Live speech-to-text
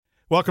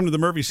Welcome to the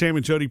Murphy, Sam,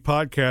 and Jody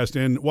podcast.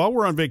 And while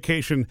we're on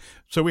vacation,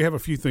 so we have a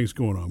few things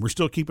going on. We're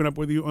still keeping up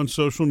with you on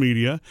social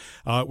media.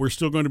 We're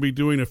still going to be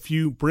doing a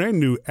few brand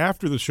new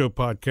after the show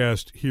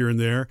podcast here and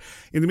there.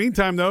 In the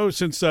meantime, though,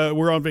 since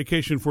we're on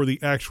vacation for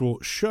the actual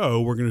show,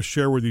 we're going to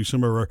share with you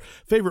some of our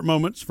favorite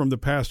moments from the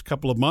past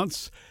couple of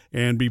months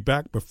and be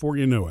back before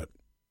you know it.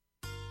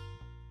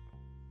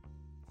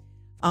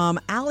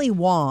 Ali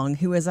Wong,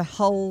 who is a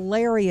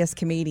hilarious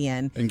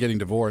comedian. And getting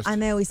divorced. I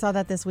know, we saw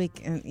that this week.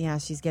 And yeah,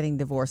 she's getting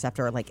divorced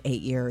after like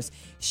 8 years.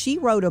 She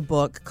wrote a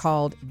book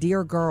called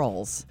Dear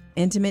Girls,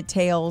 Intimate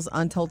Tales,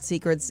 Untold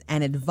Secrets,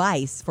 and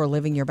Advice for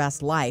Living Your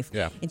Best Life.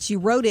 Yeah. And she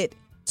wrote it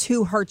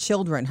to her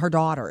children, her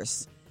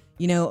daughters.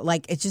 You know,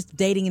 like it's just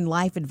dating and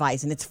life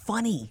advice. And it's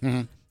funny.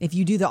 Mm-hmm. If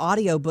you do the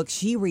audio book,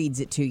 she reads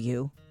it to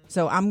you.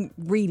 So I'm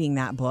reading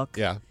that book.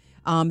 Yeah.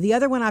 The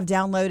other one I've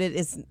downloaded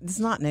it's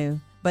not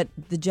new. But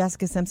the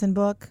Jessica Simpson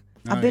book,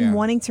 I've been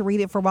wanting to read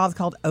it for a while. It's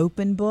called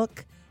Open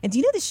Book. And do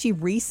you know that she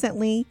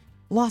recently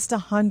lost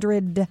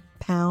 100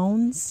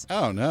 pounds?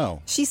 Oh,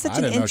 no. She's such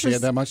I didn't know she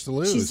had that much to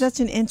lose. She's such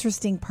an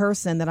interesting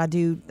person that I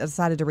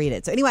decided to read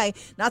it. So anyway,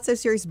 Not So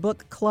Serious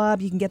Book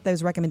Club. You can get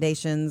those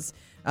recommendations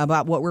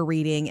about what we're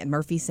reading at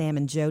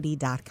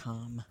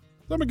murphysamandjody.com.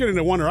 I'm beginning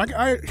to wonder.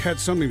 I had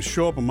something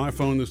show up on my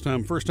phone this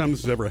time. First time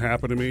this has ever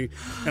happened to me.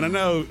 And I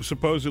know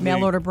supposedly...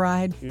 Mail order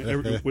bride.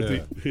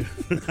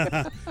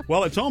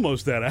 Well, it's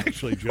almost that,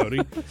 actually,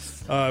 Jody.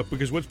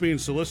 Because what's being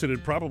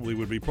solicited probably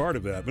would be part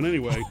of that. But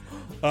anyway...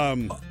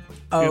 I'll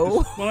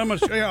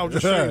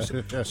just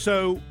say this.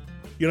 So,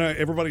 you know,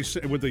 everybody's...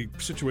 With the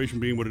situation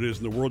being what it is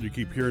in the world, you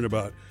keep hearing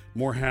about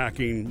more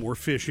hacking, more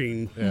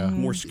phishing,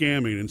 more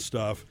scamming and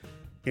stuff.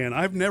 And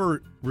I've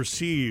never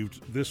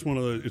received this one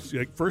of the. It's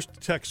like first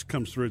text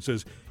comes through. It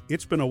says,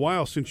 "It's been a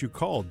while since you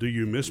called. Do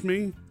you miss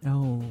me?"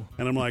 Oh.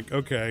 And I'm like,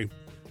 okay.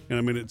 And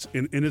I mean, it's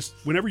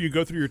whenever you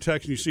go through your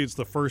text and you see it's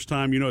the first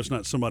time, you know it's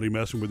not somebody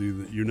messing with you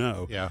that you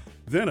know. Yeah.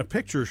 Then a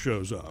picture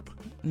shows up.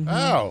 Mm-hmm.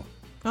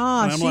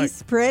 Oh, she's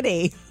like,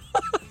 pretty.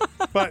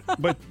 but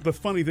the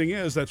funny thing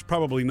is, that's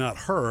probably not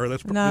her.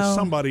 That's No.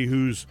 somebody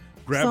who's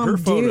grabbed Some her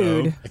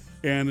photo. dude.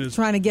 And is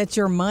trying to get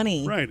your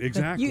money. Right,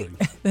 exactly.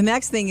 The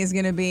next thing is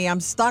going to be, I'm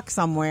stuck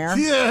somewhere.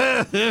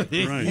 yeah. right.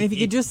 And if you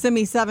could just send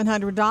me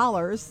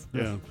 $700.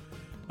 Yeah.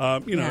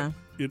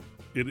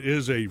 It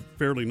is a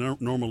fairly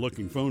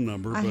normal-looking phone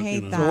number. I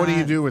hate that. So what do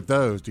you do with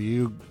those? Do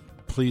you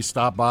please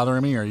stop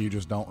bothering me, or you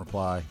just don't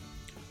reply?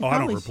 Oh, I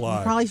don't reply.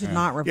 You probably should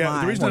not reply. Yeah,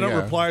 the reason I don't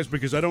yeah. reply is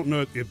because I don't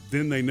know if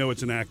then they know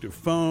it's an active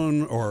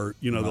phone or,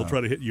 they'll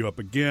try to hit you up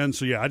again.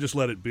 So, yeah, I just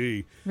let it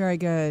be. Very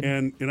good.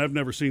 And I've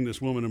never seen this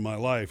woman in my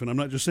life. And I'm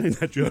not just saying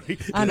that, Jody.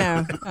 I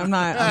know. I'm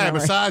not. Hey,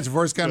 besides, if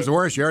worse comes to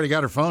worse, you already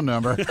got her phone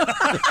number.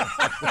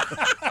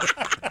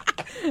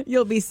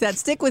 You'll be set.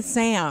 Stick with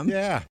Sam.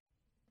 Yeah.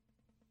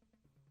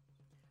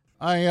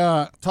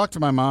 I talked to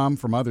my mom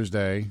for Mother's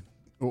Day.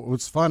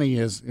 What's funny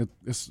is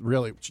it's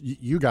really,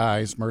 you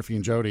guys, Murphy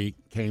and Jody,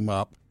 came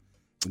up.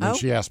 And then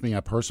she asked me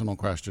a personal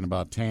question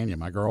about Tanya,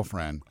 my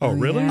girlfriend. Oh,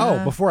 really? Yeah.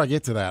 Oh, before I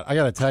get to that, I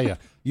got to tell you,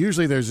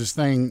 usually there's this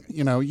thing,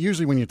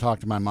 usually when you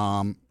talk to my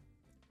mom,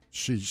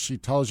 she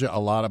tells you a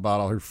lot about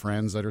all her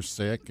friends that are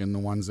sick and the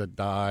ones that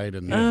died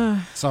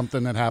and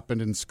something that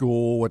happened in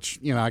school, which,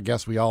 I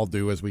guess we all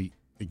do as we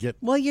get.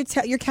 Well, you're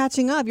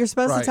catching up. You're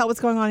supposed to tell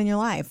what's going on in your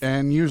life.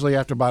 And usually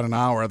after about an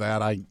hour of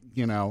that, I,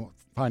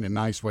 find a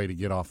nice way to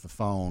get off the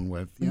phone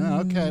with,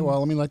 okay, well,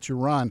 let me let you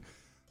run.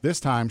 This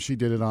time she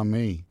did it on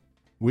me.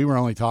 We were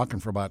only talking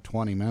for about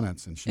 20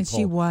 minutes, and she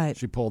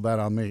pulled that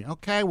on me.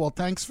 Okay, well,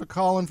 thanks for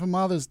calling for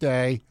Mother's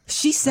Day.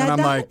 She said that?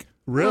 And I'm like,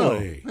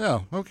 really?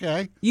 Oh, yeah,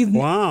 okay.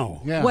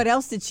 Wow. Yeah. What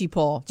else did she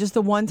pull? Just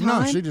the one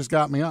time? No, she just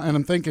got me on. And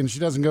I'm thinking she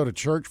doesn't go to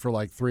church for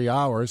like 3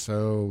 hours,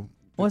 so...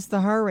 What's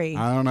the hurry?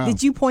 I don't know.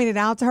 Did you point it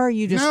out to her? Or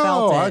you just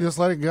felt it? No, I just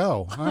let it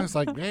go. I was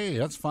like, hey,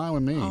 that's fine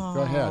with me.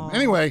 Go ahead.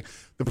 Anyway,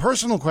 the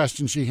personal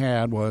question she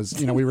had was,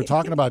 we were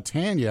talking about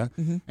Tanya,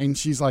 and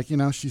she's like,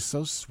 she's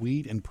so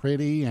sweet and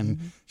pretty,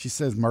 and she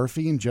says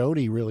Murphy and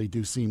Jody really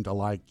do seem to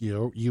like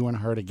you and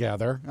her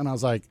together. And I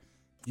was like,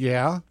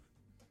 yeah.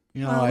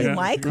 We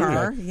like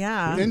her,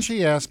 yeah. Then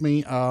she asked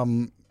me,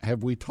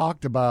 have we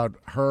talked about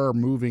her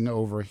moving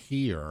over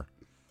here?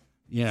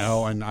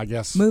 And I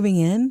guess moving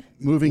in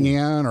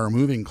or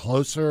moving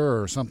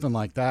closer or something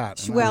like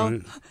that. Well,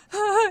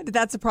 did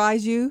that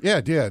surprise you? Yeah,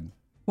 it did.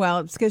 Well,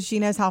 it's because she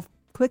knows how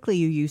quickly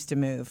you used to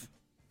move.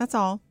 That's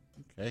all.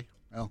 Okay.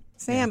 Well,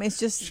 Sam, it's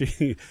just.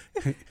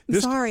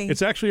 Sorry.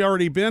 It's actually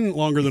already been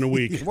longer than a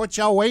week. What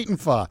y'all waiting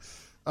for?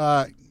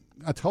 I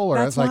told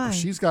her, That's I was why. like,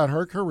 she's got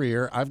her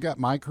career. I've got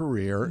my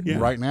career. Yeah,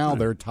 right now, right.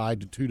 they're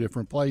tied to two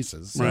different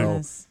places. So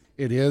Yes.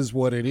 it is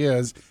what it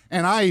is.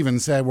 And I even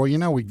said, well,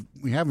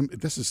 we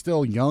haven't, this is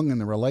still young in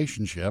the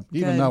relationship,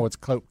 even Good. though it's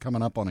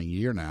coming up on a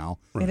year now.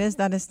 It is.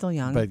 That is still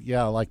young. But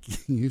yeah, like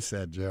you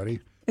said, Jody,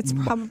 it's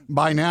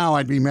by now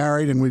I'd be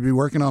married and we'd be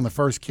working on the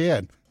first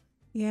kid.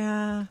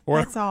 Yeah, Or,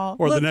 that's all.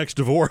 Or Look, the next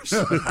divorce.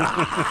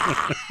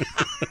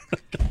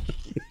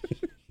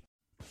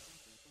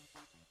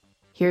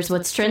 Here's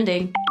what's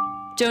trending.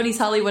 Jody's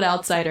Hollywood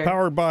Outsider.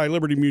 Powered by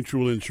Liberty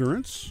Mutual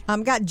Insurance.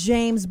 Got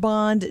James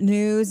Bond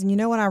news, and you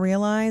know what I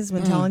realized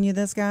when telling you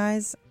this,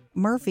 guys?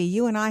 Murphy,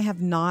 you and I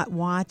have not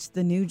watched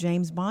the new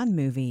James Bond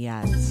movie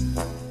yet.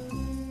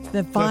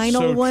 The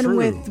final so one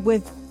true.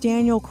 with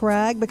Daniel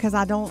Craig, because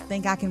I don't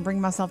think I can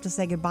bring myself to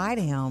say goodbye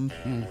to him.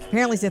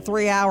 Apparently it's a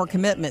 3-hour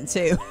commitment,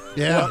 too.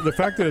 Yeah. Well, the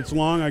fact that it's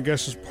long, I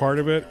guess, is part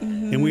of it.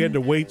 And we had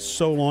to wait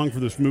so long for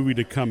this movie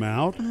to come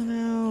out. I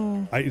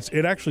know.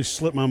 It actually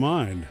slipped my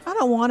mind. I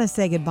don't want to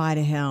say goodbye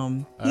to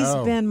him. He's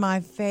been my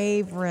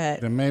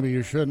favorite. Then maybe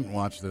you shouldn't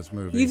watch this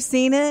movie. You've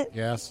seen it?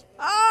 Yes.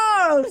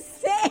 Oh,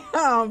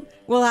 Sam!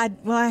 Will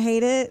I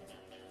hate it?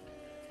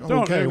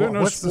 Okay, there are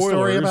no what's the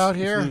story spoilers. about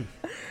here?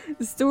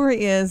 The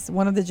story is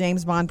one of the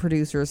James Bond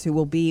producers who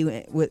will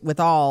be with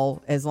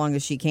all as long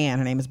as she can.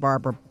 Her name is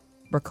Barbara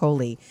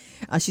Broccoli.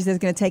 She says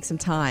it's going to take some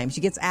time.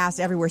 She gets asked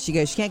everywhere she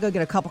goes. She can't go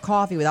get a cup of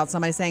coffee without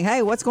somebody saying,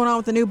 "Hey, what's going on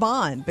with the new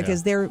Bond?"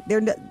 Because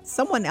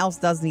someone else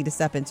does need to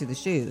step into the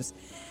shoes.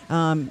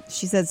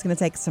 She says it's going to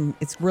take some.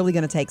 It's really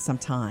going to take some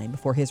time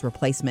before his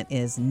replacement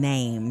is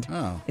named.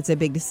 Oh. It's a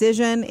big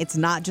decision. It's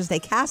not just a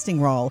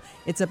casting role.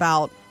 It's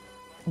about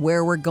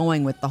where we're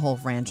going with the whole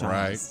franchise.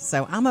 Right.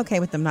 So I'm okay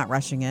with them not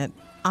rushing it.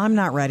 I'm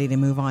not ready to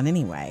move on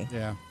anyway.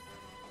 Yeah.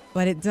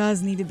 But it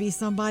does need to be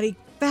somebody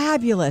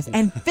fabulous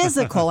and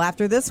physical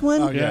after this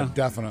one. Oh, yeah,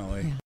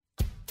 definitely.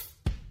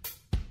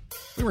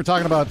 We were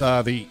talking about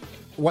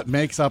what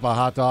makes up a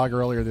hot dog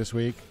earlier this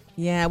week.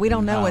 Yeah, we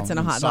don't know what's in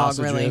a hot dog,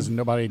 really. Sausages, and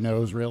nobody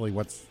knows really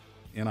what's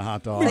in a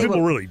hot dog.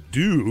 People really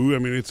do. I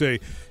mean, it's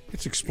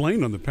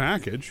explained on the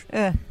package.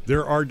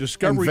 There are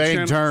Discovery In vague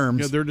Channel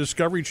terms. Yeah, there are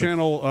Discovery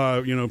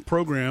Channel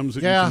programs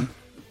that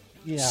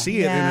you can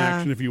see it in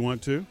action if you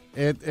want to.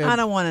 I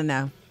don't want to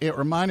know. It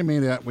reminded me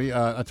that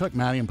I took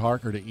Maddie and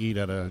Parker to eat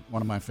at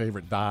one of my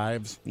favorite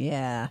dives.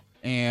 Yeah.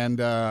 And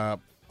on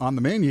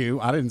the menu,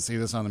 I didn't see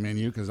this on the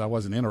menu because I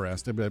wasn't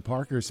interested, but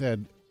Parker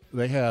said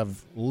they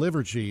have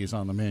liver cheese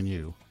on the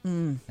menu.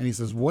 And he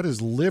says, "What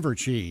is liver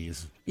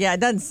cheese?" Yeah,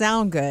 it doesn't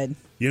sound good.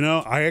 You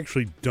know, I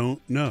actually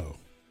don't know.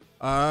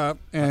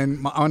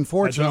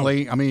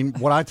 Unfortunately, I mean,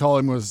 what I told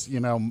him was,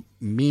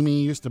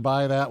 Mimi used to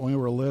buy that when we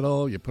were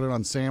little. You put it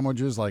on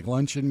sandwiches like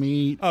luncheon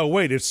meat. Oh,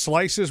 wait, it's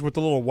slices with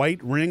the little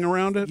white ring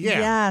around it? Yeah.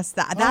 Yes.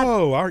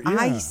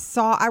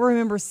 I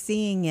remember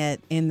seeing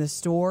it in the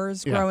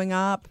stores growing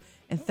up.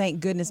 And thank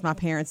goodness my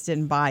parents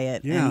didn't buy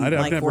it. Yeah, and,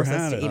 I've never force us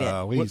had to it. eat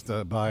it. We used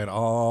to buy it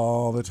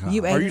all the time.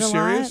 You ate Are it you a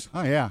serious?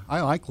 lot? Oh, yeah. I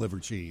like liver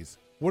cheese.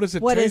 What does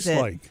it What taste is it?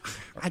 like?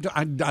 I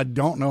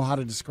don't know how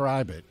to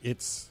describe it.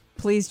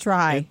 Please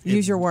try.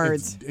 Use your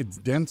words. It's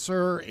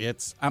denser.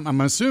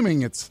 I'm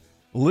assuming it's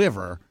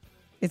liver.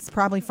 It's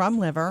probably from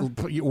liver.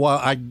 Well,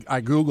 I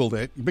Googled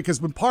it because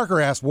when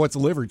Parker asked what's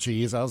liver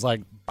cheese, I was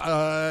like,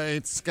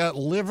 it's got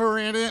liver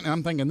in it. And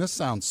I'm thinking, this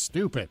sounds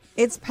stupid.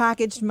 It's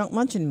packaged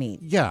luncheon meat.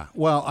 Yeah.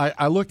 Well,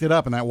 I looked it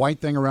up, and that white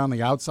thing around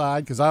the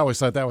outside, because I always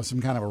thought that was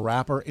some kind of a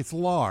wrapper, it's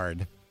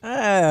lard.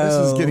 Oh.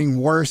 This is getting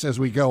worse as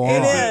we go on.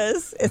 It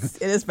is.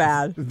 It is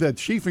bad. The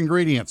chief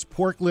ingredients: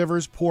 pork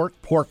livers, pork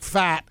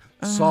fat,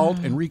 salt,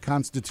 and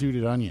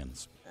reconstituted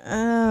onions.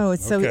 Oh,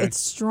 so it's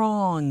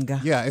strong.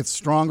 Yeah, it's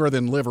stronger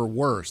than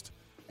liverwurst,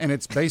 and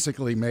it's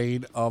basically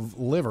made of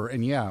liver.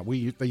 And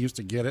they used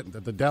to get it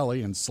at the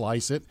deli and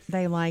slice it.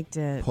 They liked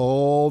it.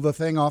 Pull the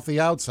thing off the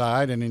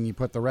outside, and then you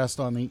put the rest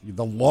on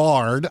the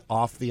lard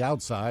off the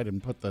outside,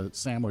 and put the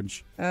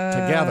sandwich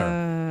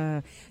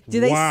together.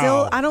 Do they Wow.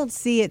 still? I don't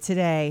see it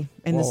today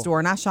in the store,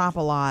 and I shop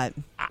a lot.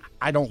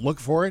 I don't look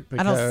for it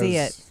because I don't see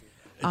it.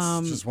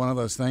 It's just one of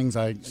those things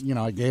I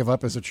gave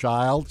up as a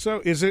child.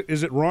 So is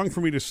it wrong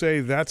for me to say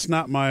that's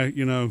not my,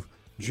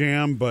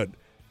 jam, but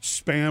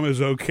Spam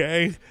is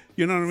okay?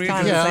 You know what I mean?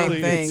 Kind of the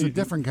same thing. It's a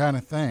different kind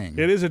of thing.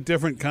 It is a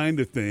different kind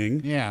of thing.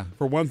 Yeah.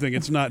 For one thing,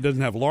 it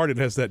doesn't have lard. It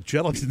has that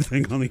gelatin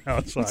thing on the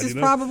outside. Which is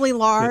probably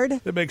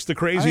lard. That makes the I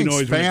crazy think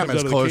noise. when it Spam comes is out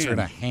of the closer can.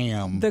 to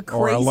ham The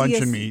or a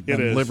luncheon craziest- meat It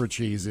than is. liver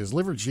cheese is.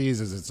 Liver cheese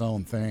is its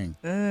own thing.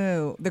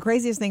 Oh, the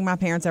craziest thing my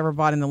parents ever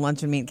bought in the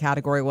luncheon meat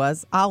category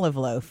was olive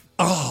loaf.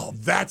 Oh,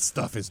 that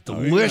stuff is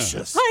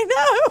delicious. I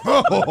know.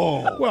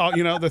 Oh. Well,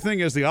 the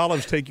thing is, the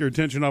olives take your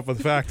attention off of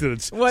the fact that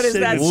it's What is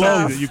sitting that slowly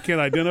stuff? that you can't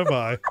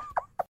identify.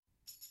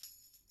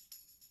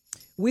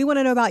 We want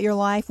to know about your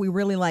life. We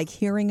really like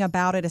hearing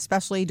about it,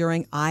 especially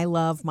during I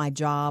Love My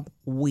Job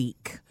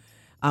Week,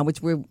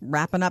 which we're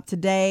wrapping up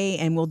today,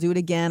 and we'll do it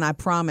again, I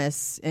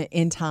promise,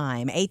 in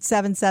time.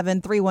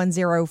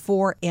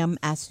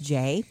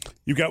 877-310-4MSJ.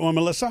 You got one,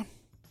 Melissa?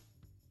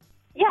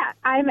 Yeah,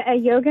 I'm a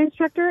yoga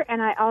instructor,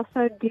 and I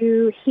also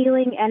do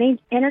healing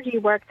energy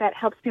work that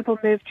helps people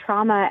move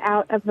trauma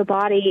out of the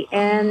body.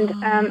 And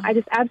I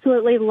just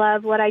absolutely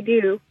love what I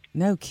do.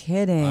 No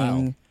kidding.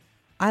 Wow.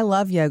 I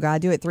love yoga. I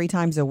do it 3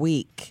 times a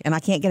week, and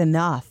I can't get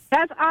enough.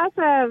 That's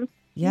awesome.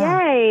 Yeah.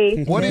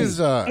 Yay. What is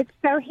It's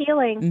so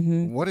healing.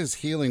 Mm-hmm. what is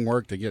healing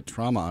work to get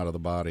trauma out of the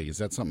body? Is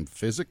that something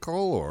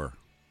physical or?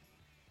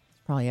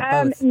 Probably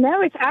at both.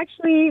 No, it's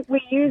actually,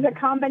 we use a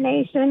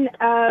combination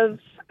of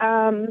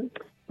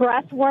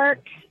breath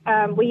work.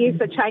 We use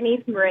the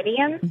Chinese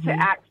meridians to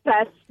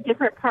access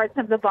different parts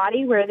of the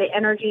body where the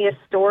energy is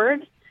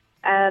stored.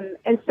 And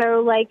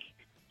so, like,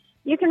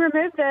 you can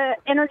remove the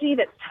energy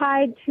that's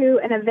tied to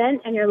an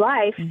event in your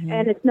life,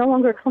 and it's no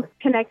longer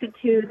connected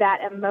to that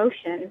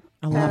emotion.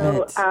 I love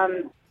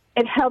it.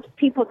 It helps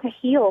people to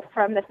heal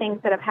from the things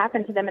that have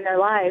happened to them in their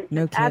lives.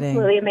 No It's kidding.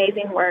 absolutely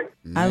amazing work.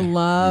 I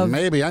love.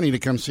 Maybe I need to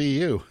come see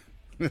you.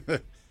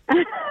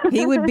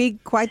 He would be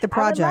quite the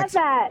project.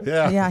 I would love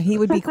that. Yeah, he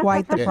would be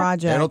quite the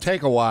project. It'll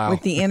take a while.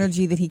 with the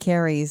energy that he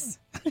carries.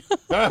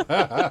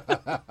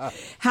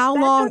 How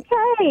long?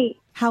 Okay.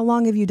 How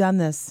long have you done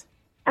this?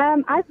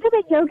 I've been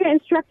a yoga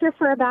instructor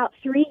for about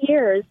 3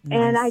 years,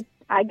 and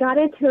I got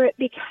into it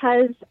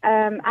because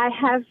I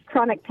have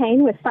chronic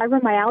pain with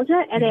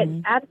fibromyalgia, and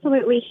it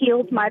absolutely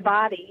healed my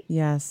body.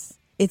 Yes,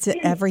 it's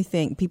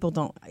everything. People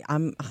don't.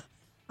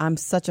 I'm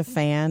such a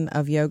fan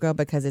of yoga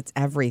because it's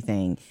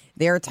everything.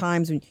 There are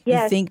times when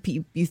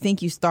you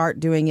think you start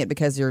doing it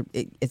because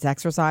it's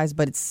exercise,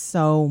 but it's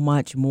so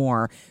much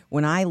more.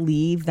 When I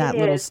leave that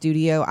little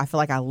studio, I feel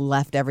like I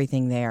left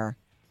everything there.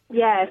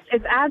 Yes,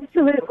 it's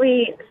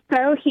absolutely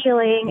so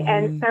healing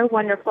and so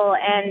wonderful.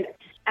 And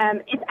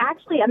it's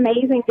actually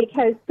amazing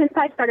because since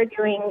I started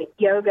doing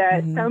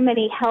yoga, so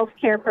many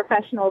healthcare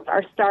professionals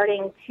are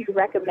starting to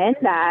recommend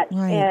that.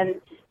 Right.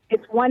 And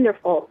it's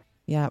wonderful.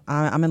 Yeah,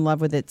 I'm in love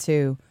with it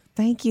too.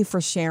 Thank you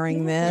for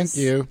sharing this.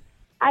 Thank you.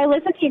 I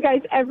listen to you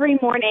guys every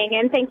morning,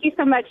 and thank you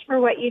so much for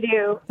what you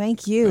do.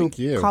 Thank you. Thank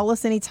you. Call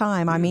us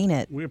anytime. I mean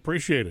it. We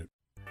appreciate it.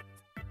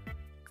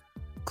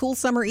 Cool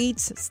Summer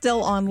Eats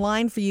still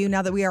online for you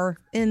now that we are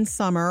in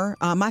summer.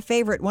 One of my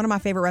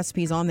favorite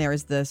recipes on there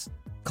is this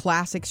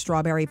classic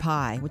strawberry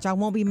pie, which I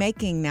won't be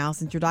making now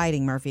since you're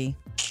dieting, Murphy.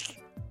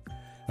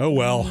 Oh,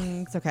 well.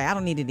 It's okay. I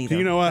don't need it either.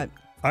 You know what?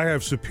 I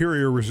have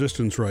superior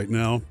resistance right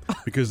now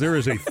because there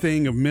is a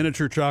thing of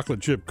miniature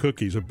chocolate chip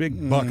cookies, a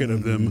big bucket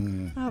of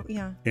them. Oh,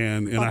 yeah.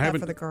 And Bought I that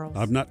haven't, for the girls.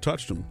 I've not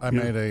touched them. I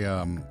made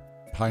a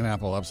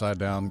pineapple upside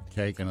down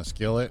cake in a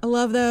skillet. I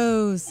love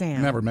those,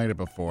 Sam. Never made it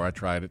before. I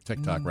tried it.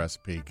 TikTok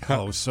recipe.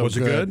 Oh, it was so Was it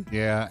good. good?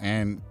 Yeah,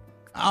 and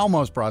I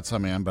almost brought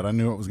some in, but I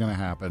knew it was going to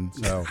happen,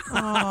 so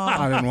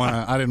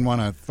I didn't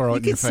want to throw it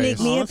in You your could sneak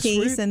face. me a that's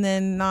piece sweet. and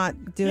then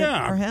not do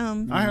Yeah. it for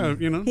him. I have,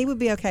 He would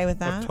be okay with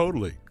that.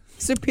 totally.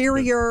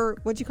 Superior,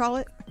 what'd you call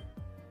it?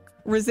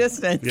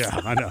 Resistance.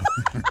 Yeah, I know.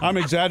 I'm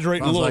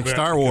exaggerating Sounds a little like bit.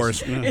 Star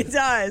Wars. It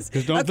does.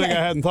 Because don't think I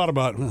hadn't thought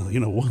about,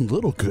 one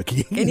little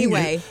cookie.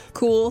 Anyway,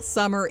 Cool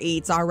Summer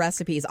Eats, our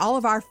recipes. All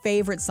of our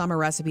favorite summer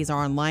recipes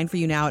are online for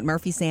you now at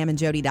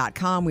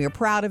murphysamandjody.com. We are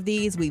proud of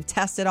these. We've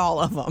tested all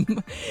of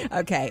them.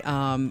 Okay,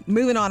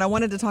 moving on. I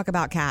wanted to talk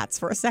about cats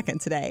for a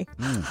second today.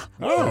 Oh,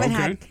 I haven't okay.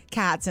 had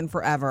cats in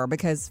forever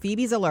because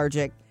Phoebe's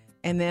allergic.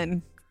 And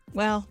then,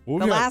 the yeah.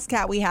 last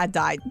cat we had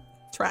died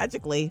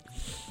tragically.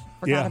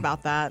 Forgot Yeah.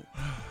 about that.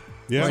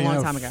 Yeah. a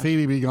long time ago.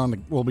 Phoebe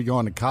will be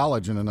going to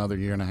college in another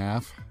year and a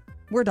half.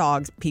 We're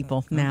dogs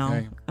people now.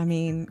 Okay. I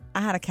mean,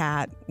 I had a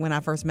cat when I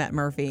first met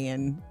Murphy,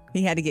 and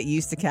he had to get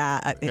used to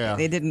cat.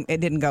 It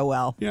didn't go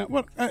well. Yeah,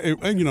 well,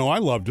 I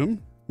loved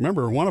him.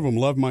 Remember, one of them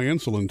loved my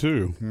insulin,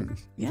 too. It was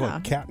Yeah.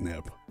 like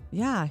catnip.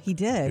 Yeah, he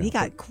did. He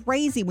got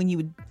crazy when you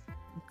would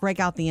break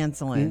out the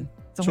insulin.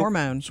 It's a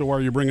hormone. So why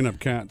are you bringing up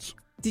cats?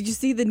 Did you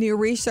see the new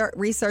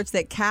research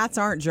that cats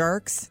aren't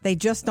jerks? They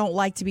just don't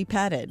like to be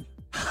petted.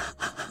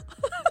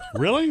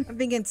 Really? I'm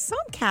thinking some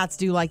cats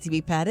do like to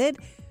be petted.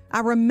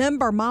 I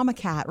remember Mama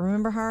Cat.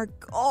 Remember her?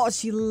 Oh,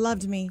 she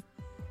loved me.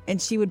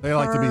 And she would They purr.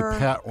 like to be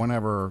pet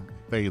whenever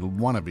they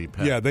want to be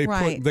pet. Yeah, they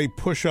Right. they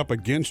push up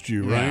against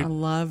you, I right?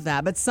 love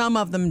that. But some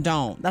of them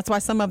don't. That's why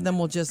some of them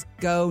will just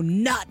go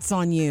nuts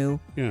on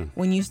you Yeah.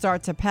 when you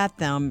start to pet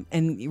them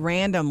and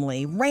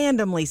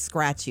randomly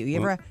scratch you. You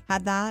ever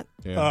had that?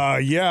 Yeah.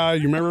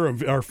 You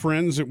remember our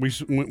friends that we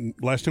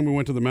went, last time we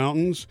went to the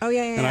mountains? Oh,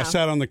 yeah. And I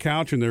sat on the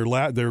couch and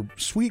their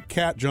sweet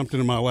cat jumped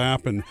into my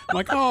lap and I'm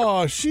like,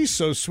 oh, she's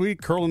so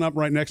sweet, curling up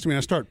right next to me. And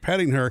I start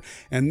petting her,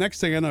 and next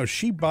thing I know,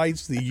 she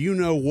bites the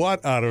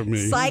you-know-what out of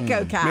me.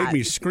 Psycho cat. Made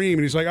me scream,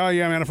 and he's like, oh,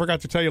 yeah, man, I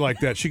forgot to tell you like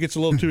that. She gets a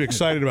little too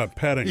excited about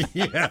petting.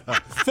 Yeah.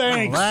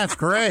 Thanks. Well, that's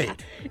great.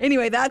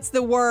 Anyway, that's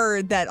the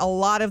word that a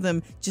lot of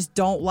them just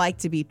don't like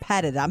to be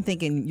petted. I'm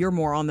thinking you're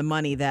more on the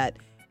money that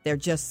they're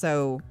just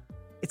so,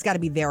 it's got to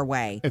be their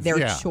way,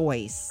 their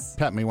choice.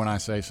 Pet me when I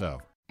say so.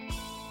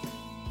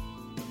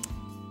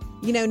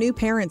 You know, new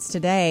parents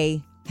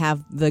today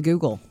have the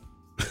Google.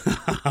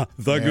 The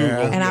Google.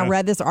 And I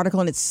read this article,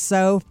 and it's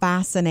so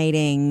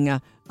fascinating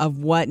of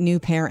what new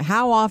parent,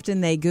 how often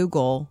they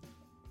Google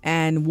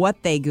and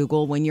what they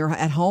Google when you're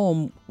at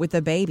home with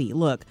a baby.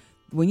 Look,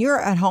 when you're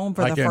at home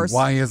for Like the first,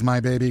 why is my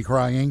baby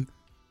crying?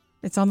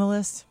 it's on the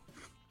list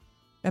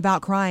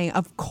about crying.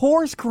 Of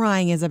course,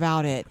 crying is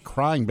about it.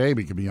 Crying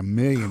baby could be a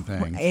million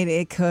things.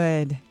 It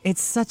could.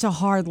 It's such a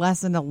hard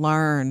lesson to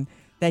learn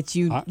that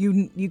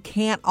you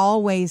can't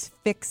always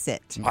fix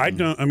it.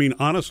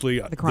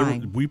 Honestly,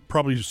 crying. we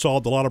probably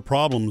solved a lot of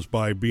problems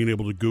by being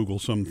able to Google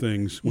some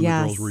things when the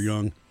Yes. girls were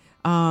young.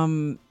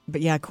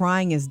 But yeah,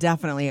 crying is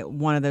definitely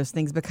one of those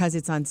things because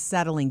it's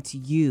unsettling to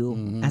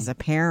you as a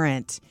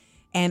parent.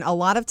 And a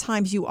lot of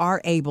times you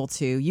are able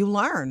to. You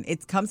learn.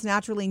 It comes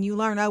naturally and you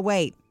learn, oh,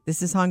 wait,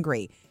 this is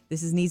hungry.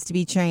 This needs to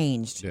be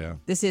changed. Yeah.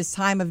 This is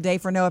time of day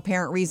for no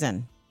apparent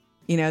reason.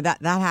 You know,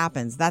 that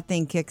happens. That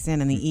thing kicks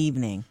in the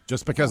evening.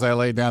 Just because I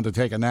laid down to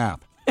take a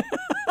nap.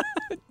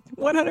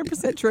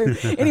 100% true.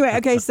 Anyway,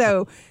 okay,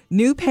 so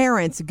new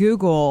parents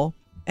Google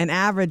an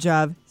average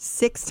of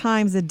 6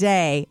 times a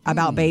day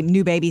about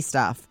new baby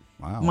stuff.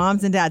 Wow.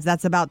 Moms and dads,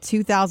 that's about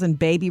 2,000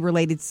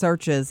 baby-related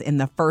searches in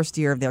the first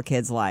year of their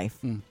kid's life.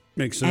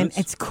 Makes sense.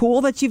 And it's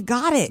cool that you've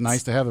got it. It's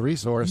nice to have the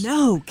resource.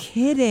 No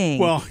kidding.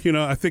 Well,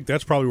 I think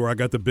that's probably where I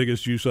got the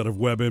biggest use out of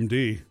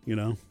WebMD,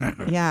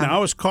 yeah. Now, I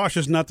was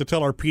cautious not to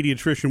tell our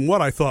pediatrician what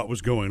I thought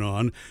was going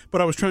on,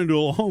 but I was trying to do a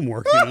little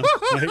homework,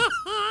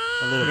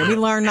 right? We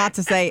learned not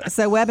to say.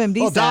 So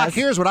WebMD Well, says. Doc,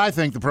 here's what I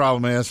think the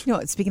problem is.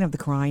 Speaking of the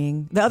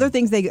crying, the other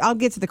things I'll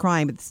get to the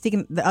crying, but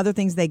the other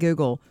things they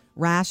Google: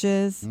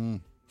 rashes,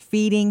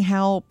 feeding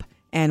help,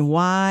 and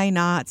why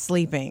not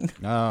sleeping.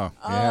 Oh,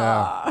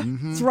 yeah.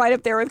 It's right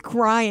up there with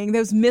crying.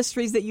 Those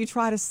mysteries that you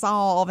try to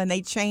solve and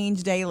they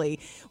change daily.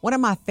 One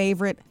of my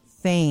favorite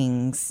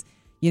things,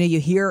 you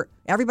hear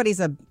everybody's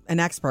an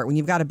expert when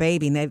you've got a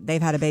baby and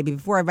they've had a baby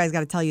before. Everybody's got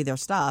to tell you their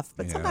stuff,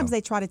 but sometimes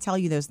they try to tell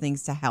you those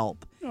things to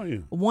help. Oh, yeah.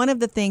 One of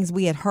the things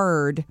we had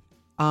heard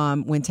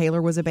when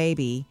Taylor was a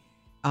baby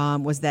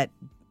was that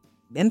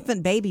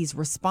infant babies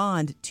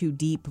respond to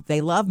deep.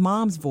 They love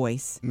mom's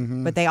voice,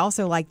 but they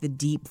also like the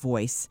deep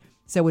voice.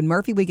 So when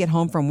Murphy would get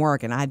home from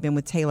work and I had been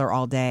with Taylor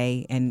all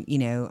day and,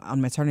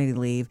 on maternity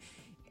leave,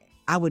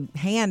 I would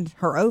hand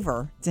her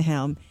over to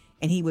him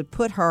and he would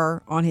put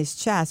her on his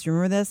chest.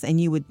 Remember this?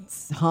 And you would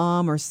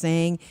hum or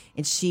sing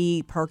and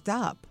she perked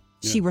up.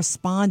 Yeah. She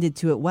responded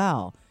to it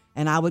well.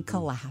 And I would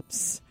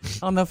collapse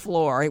on the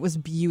floor. It was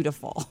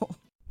beautiful.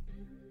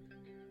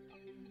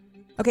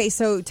 Okay,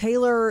 so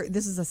Taylor,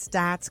 this is a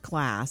stats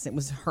class. It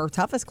was her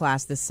toughest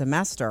class this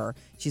semester.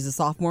 She's a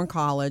sophomore in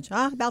college,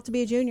 about to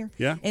be a junior.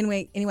 Yeah.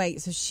 Anyway,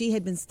 so she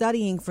had been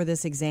studying for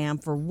this exam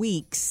for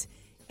weeks,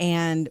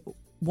 and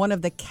one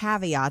of the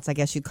caveats, I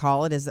guess you'd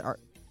call it, is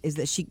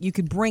that you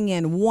could bring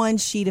in one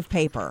sheet of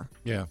paper.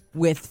 Yeah.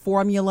 With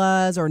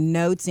formulas or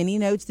notes, any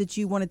notes that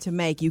you wanted to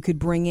make, you could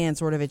bring in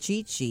sort of a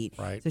cheat sheet.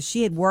 Right. So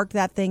she had worked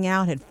that thing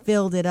out, had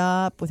filled it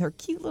up with her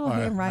cute little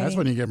handwriting. That's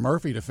when you get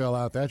Murphy to fill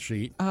out that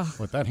sheet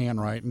with that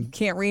handwriting.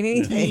 Can't read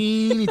anything.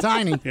 Teeny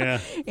tiny. Yeah.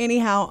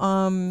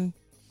 Anyhow,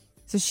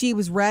 so she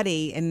was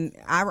ready, and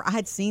I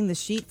had seen the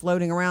sheet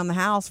floating around the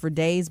house for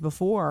days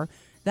before.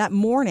 That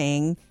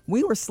morning,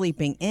 we were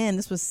sleeping in.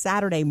 This was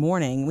Saturday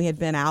morning. We had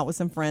been out with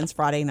some friends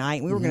Friday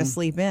night. We were going to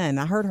sleep in.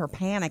 I heard her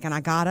panic, and I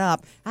got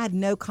up. I had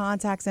no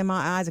contacts in my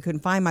eyes. I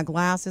couldn't find my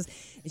glasses.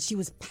 And she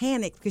was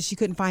panicked because she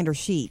couldn't find her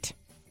sheet.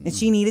 And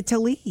she needed to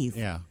leave.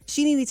 Yeah.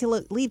 She needed to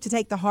leave to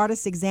take the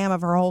hardest exam of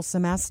her whole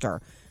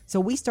semester. So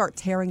we start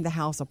tearing the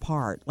house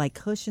apart. Like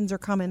cushions are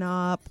coming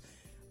up.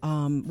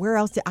 Where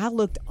else I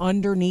looked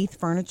underneath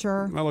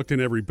furniture. I looked in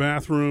every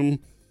bathroom.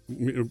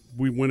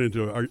 We went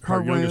into our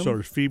youngest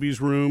daughter's Phoebe's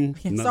room.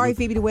 Sorry,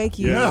 Phoebe, to wake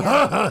you.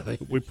 Yeah.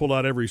 We pulled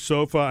out every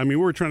sofa. I mean,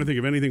 we were trying to think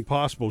of anything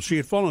possible. She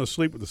had fallen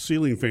asleep with the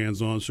ceiling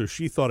fans on, so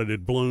she thought it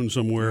had blown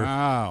somewhere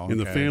in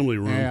the family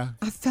room. Yeah.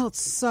 I felt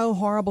so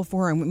horrible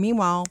for her. And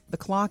meanwhile, the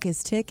clock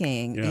is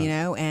ticking,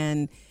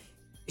 and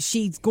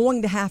she's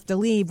going to have to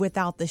leave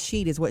without the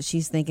sheet is what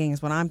she's thinking,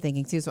 is what I'm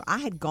thinking too. So I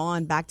had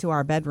gone back to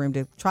our bedroom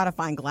to try to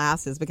find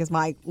glasses because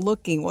my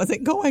looking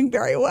wasn't going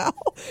very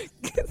well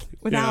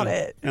without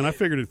it. And I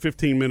figured at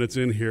 15 minutes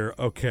in here,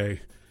 okay,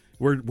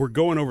 we're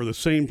going over the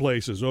same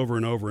places over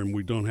and over and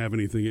we don't have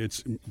anything.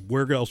 It's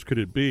where else could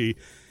it be?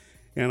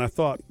 And I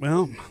thought,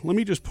 well, let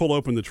me just pull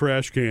open the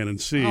trash can and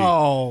see.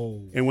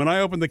 Oh. And when I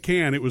opened the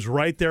can, it was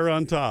right there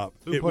on top.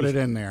 Who put it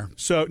in there?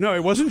 So, no,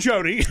 it wasn't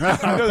Jody.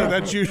 I know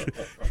that's usually.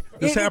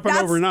 This happened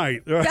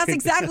overnight. Right? That's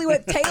exactly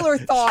what Taylor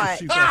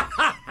thought.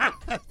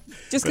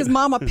 Just because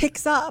Mama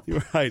picks up.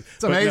 Right.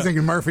 It's amazing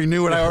Murphy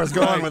knew what I was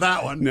going with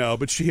that one. No,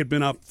 but she had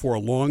been up for a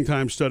long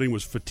time studying,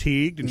 was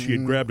fatigued, and she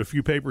had grabbed a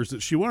few papers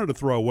that she wanted to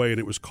throw away, and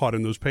it was caught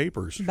in those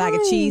papers. Bag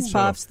of cheese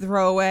puffs to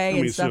throw away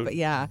and stuff. So but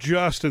yeah.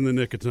 Just in the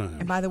nick of time.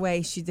 And by the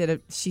way, she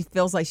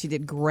feels like she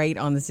did great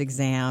on this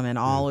exam, and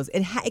all is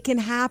it can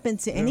happen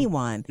to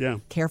anyone. Yeah.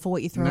 Careful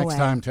what you throw away. Next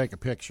time, take a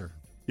picture.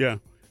 Yeah.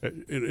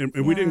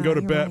 And we didn't go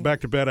to bed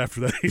back to bed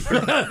after that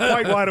either.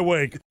 Quite wide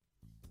awake.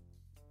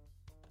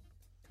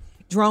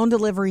 Drone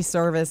delivery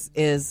service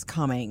is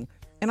coming.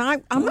 And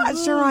I'm not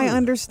sure I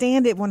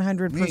understand it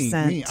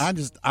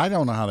 100%. I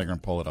don't know how they're going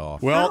to pull it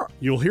off. Well,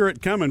 you'll hear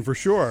it coming for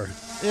sure.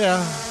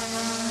 Yeah.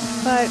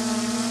 But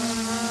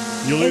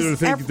you'll either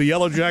think the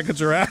Yellow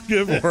Jackets are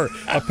active or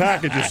a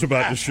package is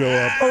about to show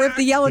up. Or if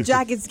the Yellow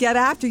Jackets get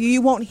after you,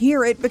 you won't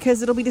hear it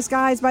because it'll be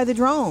disguised by the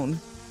drone.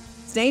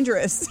 It's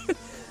dangerous.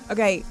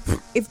 Okay,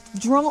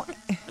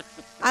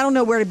 I don't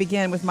know where to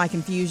begin with my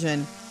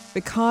confusion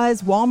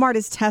because Walmart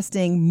is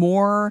testing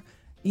more,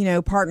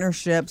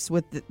 partnerships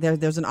with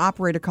there's an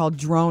operator called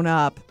Drone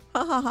Up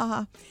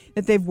that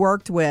they've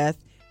worked with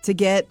to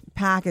get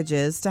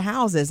packages to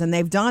houses, and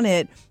they've done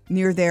it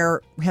near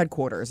their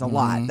headquarters a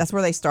lot. That's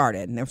where they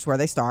started, and that's where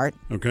they start.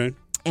 Okay.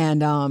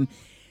 And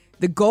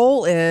the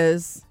goal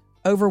is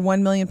over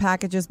 1 million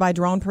packages by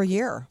drone per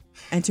year,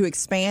 and to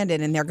expand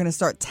it. And they're going to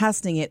start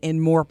testing it in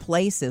more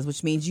places,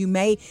 which means you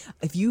may,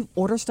 if you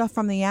order stuff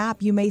from the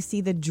app, you may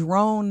see the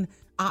drone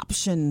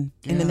option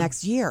in the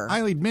next year.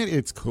 I'll admit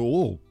it's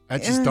cool. I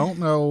just don't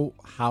know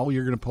how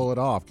you're going to pull it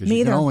off, because you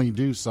Me can either. only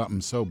do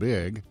something so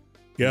big.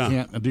 Yeah. You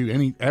can't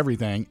do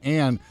everything.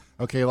 And,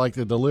 okay, like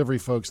the delivery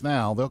folks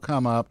now, they'll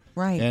come up.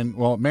 Right. And,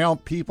 mail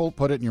people,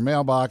 put it in your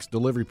mailbox.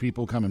 Delivery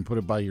people come and put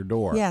it by your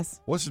door. Yes.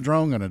 What's the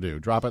drone going to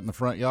do? Drop it in the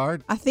front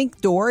yard? I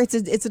think door, it's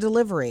a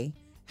delivery.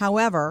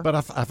 However, But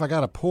if I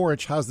got a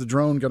porch, how's the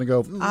drone going to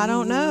go? I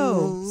don't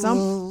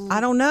know.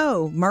 I don't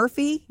know.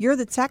 Murphy, you're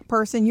the tech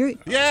person.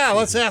 Yeah,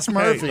 let's ask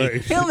Murphy. Hey,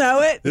 He'll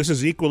know it. this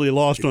is equally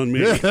lost on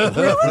me.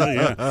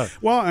 Yeah.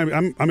 Well,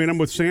 I'm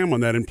with Sam on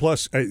that, and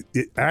plus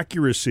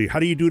accuracy. How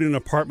do you do it in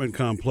apartment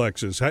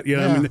complexes?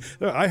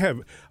 I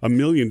have a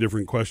million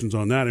different questions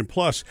on that, and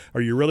plus,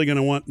 are you really going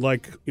to want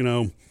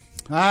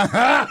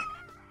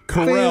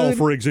Corel, Food.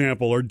 for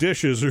example, or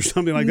dishes or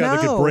something like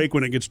that No. could break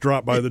when it gets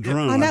dropped by the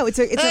drone? I know.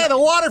 The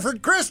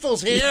Waterford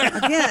Crystal's here.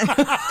 Again.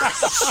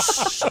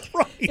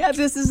 Yeah,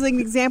 this is an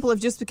example of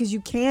just because you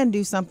can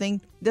do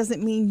something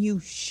doesn't mean you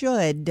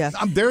should.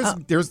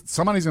 There's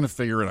somebody's going to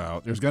figure it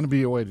out. There's going to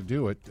be a way to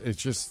do it.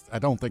 It's just I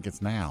don't think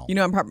it's now. You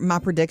know what my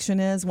prediction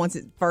is? Once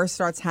it first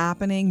starts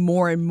happening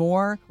more and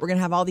more, we're going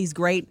to have all these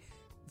great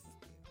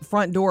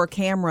front door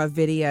camera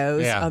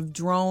videos of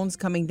drones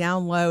coming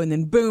down low, and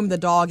then boom, the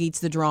dog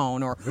eats the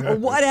drone or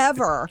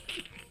whatever.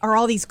 Or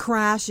all these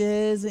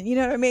crashes, and you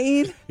know what I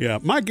mean? Yeah,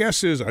 my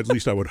guess is, at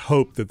least I would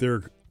hope, that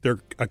they're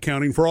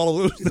accounting for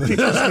all of those things. You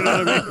know what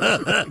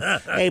I mean?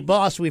 Hey,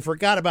 boss, we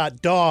forgot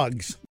about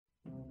dogs.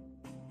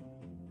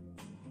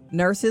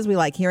 Nurses, we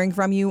like hearing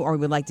from you, or we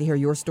would like to hear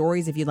your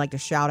stories. If you'd like to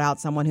shout out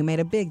someone who made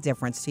a big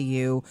difference to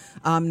you,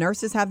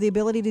 nurses have the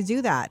ability to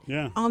do that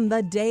on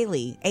the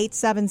daily.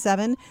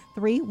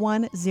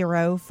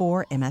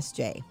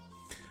 877-310-4MSJ.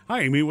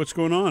 Hi, Amy. What's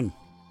going on?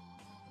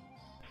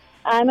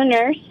 I'm a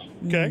nurse.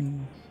 Okay.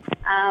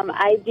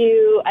 I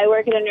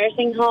work at a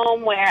nursing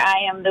home where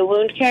I am the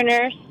wound care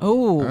nurse,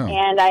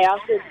 and I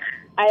also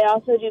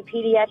do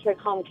pediatric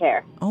home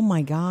care. Oh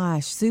my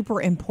gosh,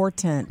 super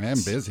important.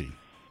 I'm busy.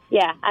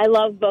 Yeah, I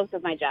love both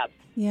of my jobs.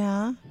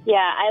 Yeah. Yeah,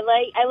 I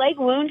like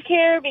wound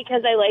care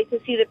because I like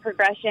to see the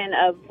progression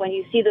of when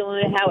you see the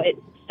wound, how it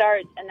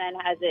starts and then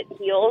as it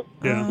heals.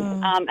 Yeah.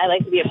 I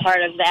like to be a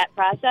part of that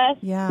process.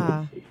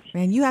 Yeah.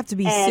 Man, you have to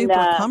be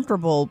super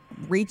comfortable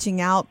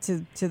reaching out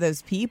to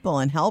those people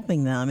and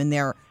helping them in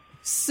their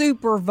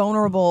super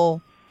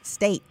vulnerable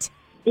state.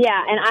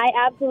 Yeah, and I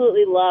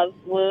absolutely love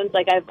wounds.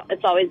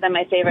 It's always been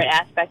my favorite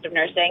aspect of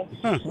nursing.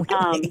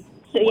 Really?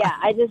 So yeah,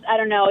 I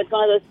don't know. It's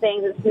one of those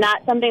things. It's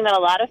not something that a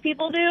lot of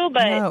people do,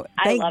 but I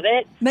love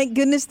it. Thank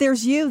goodness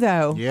there's you,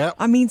 though. Yep.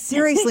 I mean,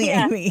 seriously,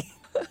 Yeah. Amy.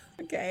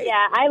 Okay.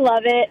 Yeah, I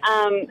love it.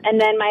 And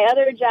then my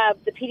other job,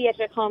 the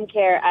pediatric home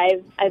care,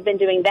 I've been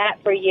doing that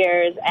for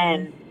years,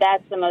 and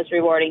that's the most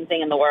rewarding thing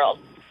in the world.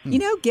 You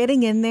know,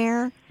 getting in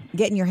there,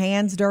 getting your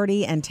hands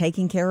dirty, and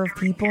taking care of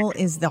people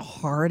is the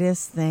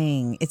hardest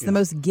thing. It's the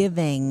most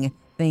giving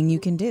thing you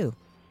can do.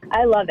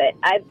 I love it.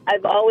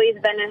 I've always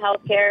been in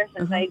healthcare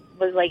since I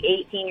was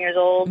 18 years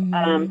old.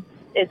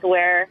 It's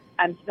where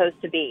I'm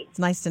supposed to be. It's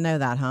nice to know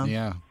that, huh?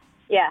 Yeah.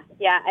 Yeah,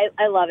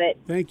 I love it.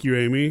 Thank you,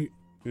 Amy,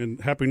 and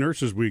Happy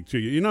Nurses Week to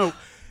you. You know,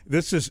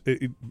 this is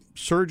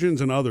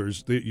surgeons and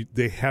others.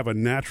 They have a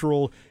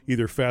natural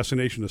either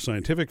fascination, a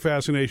scientific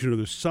fascination, or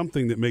there's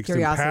something that makes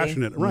Curiosity. them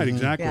passionate. Right,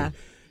 exactly. Yeah.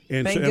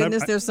 And Thank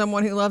goodness there's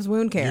someone who loves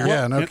wound care.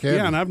 Yeah, no kidding.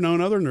 Yeah, and I've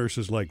known other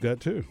nurses like that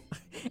too.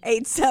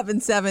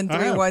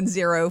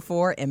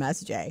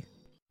 877-310-4MSJ.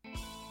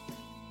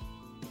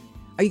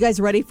 Are you guys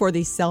ready for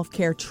the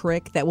self-care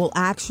trick that will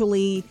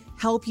actually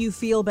help you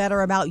feel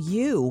better about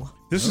you?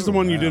 This is the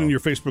one you did in your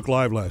Facebook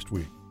Live last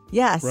week.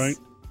 Yes. Right?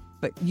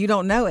 But you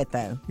don't know it,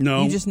 though.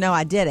 No. You just know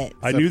I did it.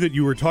 I knew that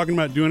you were talking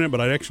about doing it,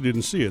 but I actually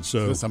didn't see it. Is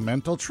So this a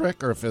mental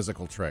trick or a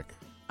physical trick?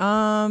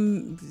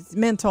 It's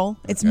mental.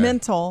 It's Okay.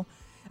 mental.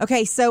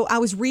 Okay, so I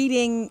was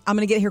reading, I'm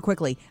going to get here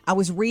quickly. I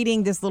was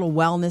reading this little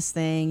wellness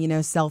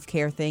thing,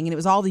 self-care thing, and it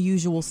was all the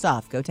usual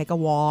stuff. Go take a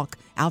walk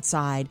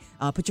outside,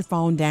 put your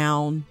phone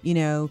down,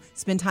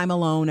 spend time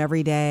alone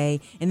every day.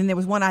 And then there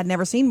was one I'd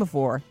never seen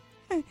before.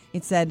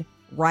 It said,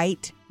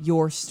 write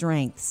your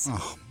strengths.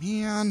 Oh,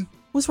 man.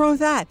 What's wrong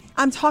with that?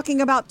 I'm talking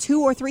about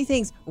 2 or 3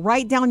 things.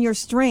 Write down your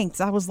strengths.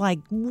 I was like,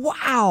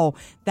 wow,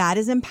 that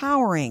is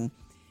empowering.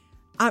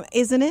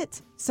 Isn't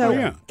it?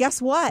 So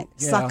guess what,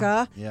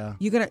 sucker? Yeah.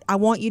 I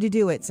want you to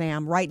do it,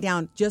 Sam. Write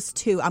down just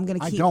 2. I'm going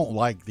to keep. I don't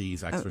like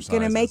these exercises. I'm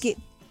going to make it.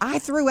 I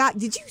threw out.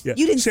 Did you?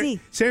 You didn't see.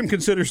 Sam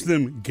considers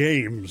them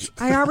games.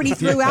 I already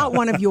threw out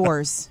one of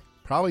yours.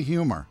 Probably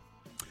humor.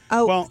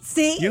 Oh, Well,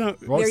 see?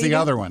 What's the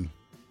other one?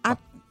 I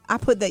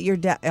put that you're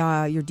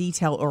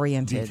detail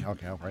oriented.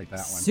 Okay, I'll write that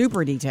one.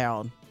 Super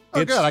detailed.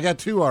 Oh, good. I got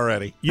 2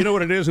 already. You know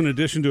what it is in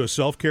addition to a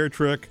self-care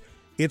trick?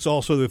 it's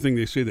also the thing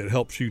they say that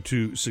helps you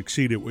to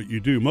succeed at what you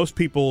do. Most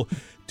people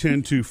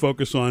tend to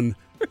focus on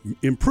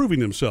improving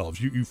themselves.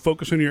 You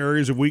focus on your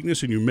areas of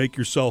weakness and you make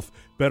yourself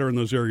better in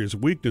those areas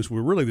of weakness,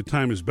 where really the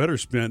time is better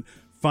spent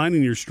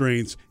finding your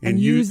strengths and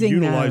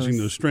utilizing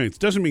those strengths.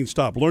 Doesn't mean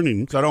stop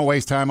learning. So don't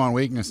waste time on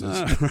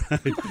weaknesses.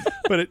 Right.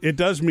 But it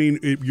does mean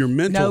your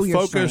mental your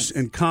focus strengths.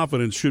 and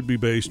confidence should be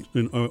based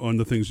on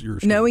the things that you're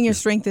Knowing your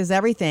strength is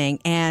everything.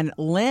 And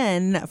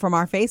Lynn from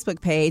our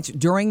Facebook page,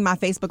 during my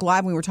Facebook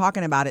Live when we were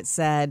talking about it,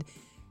 said,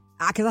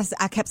 because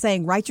I kept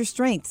saying, write your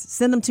strengths.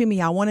 Send them to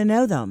me. I want to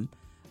know them.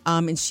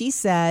 And she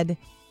said,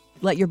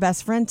 let your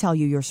best friend tell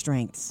you your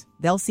strengths.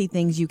 They'll see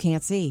things you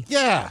can't see.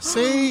 Yeah,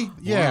 see?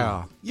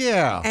 Yeah,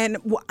 yeah. And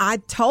I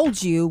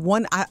told you,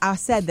 I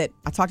said that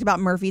I talked about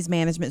Murphy's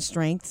management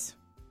strengths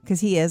because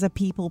he is a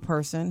people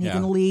person. He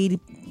can lead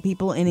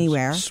people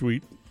anywhere.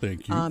 Sweet.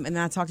 Thank you. And then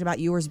I talked about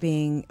yours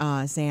being,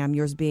 Sam,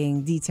 yours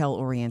being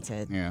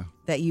detail-oriented. Yeah.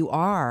 That you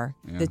are.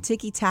 Yeah. The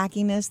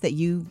ticky-tackiness that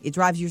it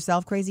drives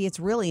yourself crazy. It's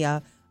really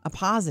a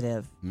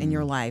positive in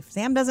your life.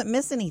 Sam doesn't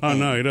miss anything. Oh,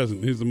 no, he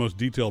doesn't. He's the most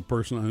detailed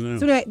person I know.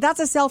 So anyway,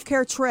 that's a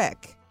self-care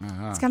trick.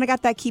 It's kind of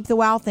got that keep the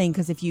wow thing,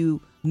 because if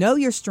you know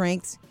your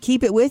strengths,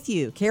 keep it with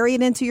you. Carry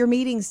it into your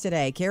meetings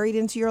today. Carry it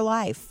into your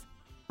life.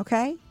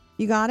 Okay?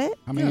 You got it?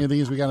 How many of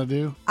these we got to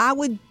do? I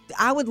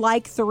would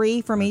like 3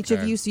 from each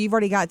of you, so you've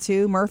already got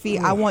 2. Murphy,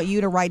 I want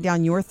you to write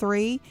down your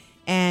 3,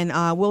 and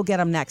we'll get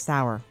them next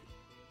hour.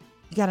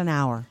 You got an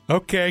hour.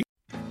 Okay.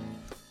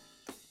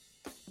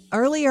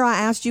 Earlier, I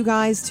asked you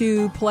guys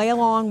to play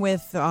along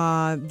with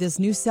this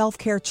new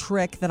self-care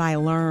trick that I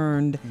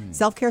learned.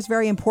 Self-care is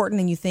very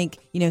important, and you think,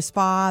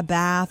 spa,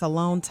 bath,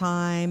 alone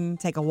time,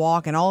 take a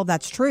walk, and all of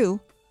that's true.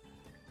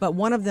 But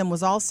one of them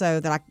was also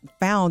that I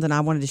found and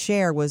I wanted to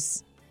share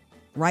was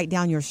write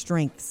down your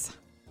strengths.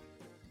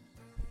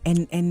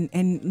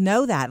 And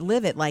know that,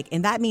 live it,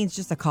 and that means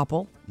just a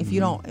couple. If you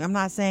don't, I'm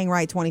not saying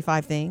write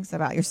 25 things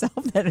about yourself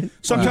that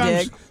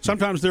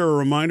sometimes they're a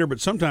reminder,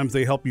 but sometimes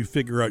they help you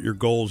figure out your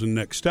goals and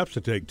next steps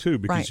to take too,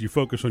 because you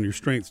focus on your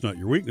strengths, not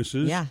your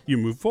weaknesses. Yeah. You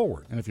move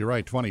forward. And if you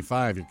write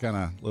 25, you're kind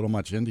of a little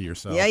much into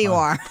yourself. Yeah, you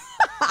are.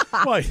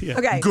 Well, yeah.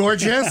 Okay.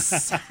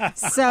 Gorgeous.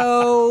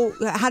 So,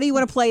 how do you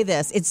want to play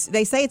this?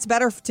 They say it's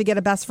better to get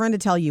a best friend to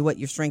tell you what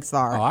your strengths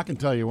are. Oh, I can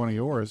tell you one of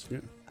yours. Yeah.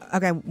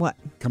 Okay, what?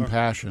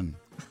 Compassion.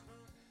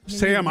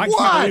 Sam, I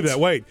can't believe that.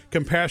 Wait,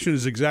 compassion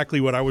is exactly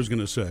what I was going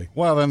to say.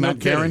 Well, then No that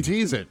kidding.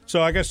 guarantees it.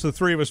 So I guess the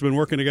three of us have been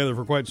working together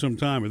for quite some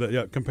time with that.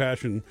 Yeah,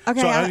 compassion.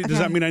 Okay, So does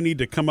that mean I need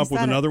to come up with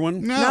that another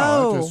one?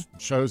 No. It just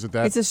shows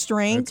that It's a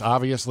strength. It's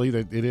obviously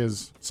that it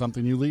is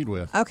something you lead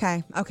with.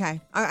 Okay. I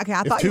If thought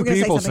you two were going to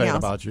say people something say it else.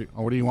 about you,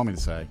 what do you want me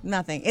to say?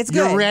 Nothing. It's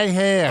good. Your red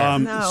hair.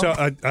 No.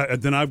 So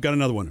then I've got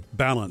another one.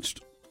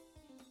 Balanced.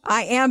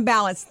 I am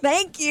balanced.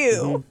 Thank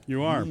you.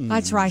 You are.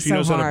 I try She so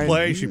knows hard. how to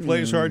play. She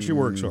plays hard. She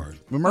works hard.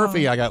 With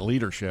Murphy, I got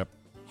leadership.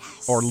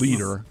 Or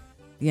leader.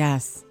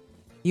 Yes,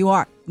 you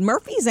are.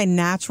 Murphy's a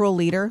natural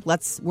leader.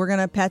 We're going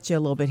to pet you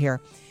a little bit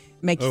here.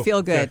 Make you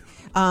feel good.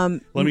 Okay.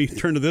 Let me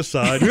turn to this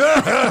side.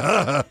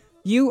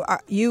 You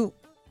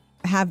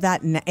have that.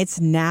 It's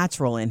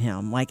natural in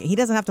him. He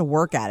doesn't have to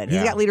work at it.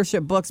 He's got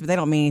leadership books, but they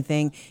don't mean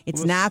anything.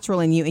 It's natural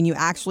in you, and you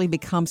actually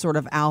become sort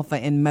of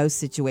alpha in most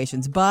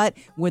situations, but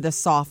with a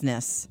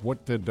softness.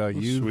 What did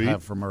you Sweet.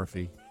 have for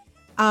Murphy?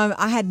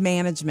 I had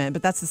management,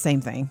 but that's the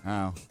same thing.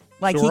 Oh.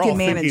 So he we're can all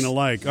manage. thinking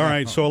alike. All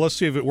right, so let's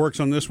see if it works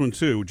on this one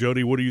too.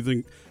 Jody, what do you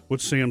think?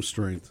 What's Sam's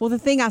strength? Well, the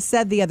thing I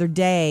said the other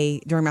day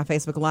during my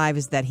Facebook Live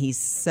is that he's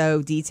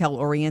so detail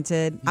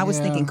oriented. I was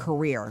thinking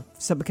career,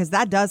 so because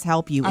that does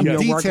help you in I'm your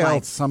work detailed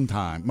life.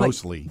 sometime, But-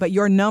 mostly. But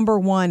your number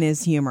one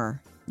is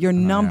humor. Your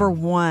number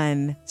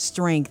one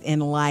strength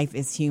in life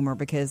is humor,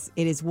 because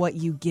it is what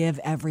you give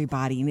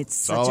everybody, and it's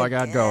such all a I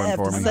got gift. going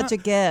for me. It's such a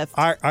gift.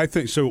 I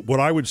think so.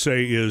 What I would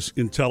say is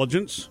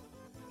intelligence.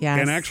 Yes.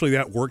 And actually,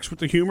 that works with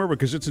the humor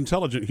because it's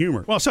intelligent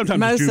humor. Well, sometimes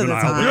Most it's of the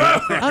juvenile.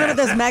 time. I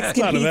remember those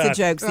Mexican None of pizza that.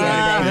 jokes the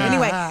other day.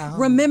 Anyway,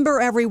 remember,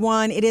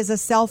 everyone, it is a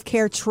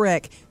self-care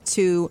trick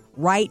to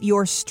write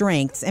your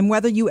strengths. And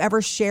whether you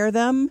ever share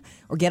them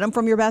or get them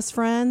from your best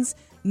friends,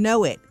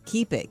 know it.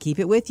 Keep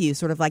it with you,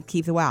 sort of like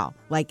keep the wow.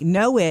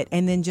 Know it,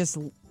 and then just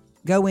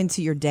go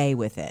into your day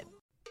with it.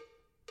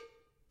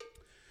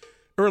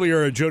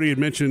 Earlier, Jody had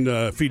mentioned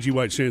Fiji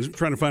White Sands. I'm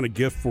trying to find a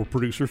gift for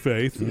producer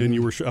Faith, and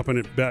you were shopping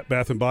at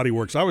Bath and Body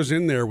Works. I was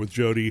in there with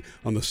Jody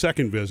on the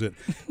second visit,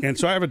 and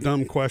so I have a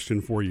dumb question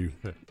for you.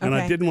 And I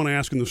Okay. didn't want to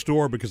ask in the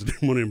store because I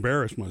didn't want to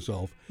embarrass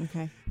myself.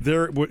 Okay.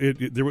 There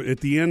at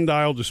the end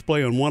aisle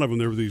display on one of them,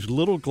 there were these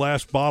little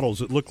glass bottles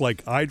that look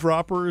like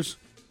eyedroppers,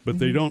 but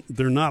they're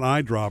not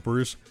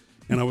eyedroppers.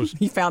 And I was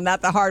You found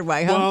that the hard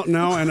way, huh? well,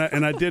 no,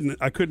 and I didn't.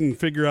 I couldn't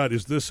figure out,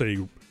 is this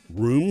a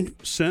room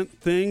scent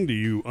thing? Do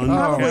you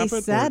uncap Probably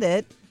it? said or-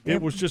 it.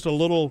 It was just a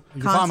little.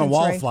 You found the Concentrate.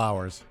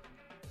 wallflowers.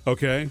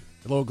 Okay.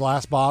 The little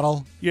glass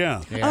bottle.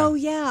 Yeah. Oh,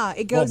 yeah.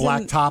 It Little goes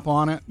black in. top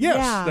on it. Yes,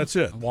 Yeah. that's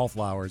it.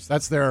 Wallflowers.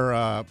 That's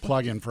their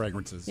plug-in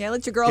fragrances. Yeah,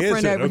 let your girlfriend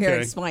Is it? over here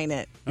Okay. explain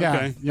it. Yeah,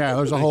 Okay. yeah.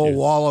 There's a Thank whole you.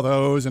 wall of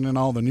those, and then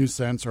all the new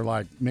scents are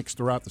like mixed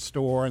throughout the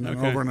store. And then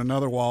Okay. over on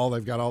another wall,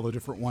 they've got all the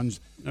different ones,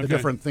 the Okay.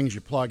 different things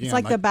you plug in. It's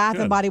like the Bath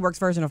Good. and Body Works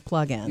version of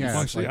plug-ins. Yeah.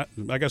 Well, actually,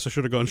 I guess I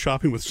should have gone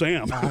shopping with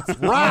Sam.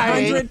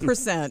 right.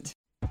 100%.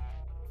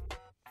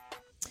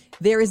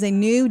 There is a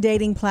new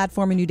dating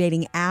platform, a new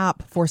dating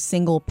app for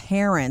single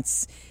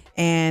parents.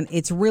 And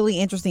it's really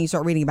interesting. You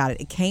start reading about it.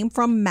 It came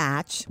from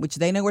Match, which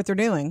they know what they're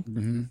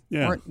doing.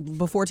 Yeah.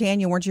 Before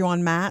Tanya, weren't you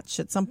on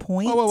Match at some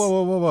point?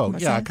 Whoa. Yeah, a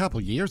saying?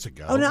 couple years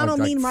ago. Oh, no, I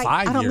don't mean right-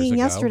 5 I don't years mean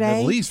ago. yesterday.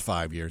 At least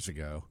 5 years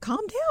ago.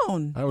 Calm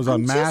down. I was on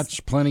I'm just-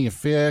 Match, Plenty of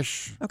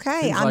Fish.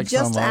 Okay, things I'm like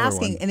just some other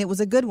asking, one. and it was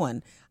a good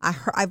one.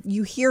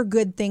 You hear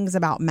good things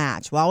about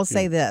Match. Well, I will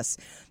say this: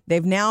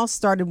 they've now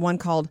started one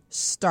called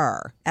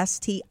Stir,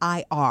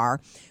 STIR,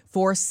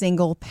 for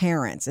single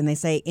parents, and they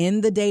say in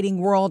the dating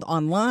world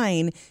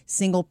online,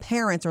 single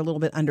parents are a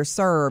little bit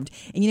underserved.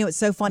 And it's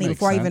so funny. Makes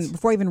Before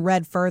sense. I even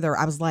read further,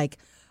 I was like,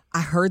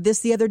 I heard this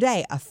the other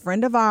day. A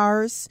friend of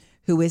ours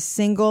who is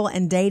single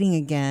and dating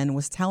again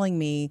was telling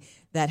me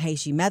that, hey,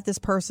 she met this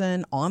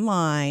person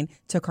online,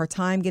 took her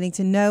time getting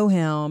to know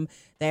him.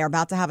 They are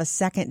about to have a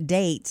second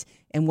date.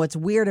 And what's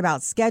weird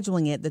about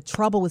scheduling it, the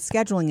trouble with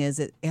scheduling is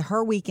that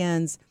her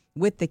weekends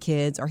with the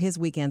kids or his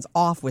weekends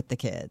off with the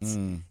kids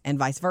and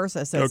vice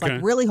versa. So it's Okay.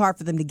 like really hard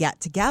for them to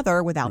get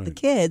together without the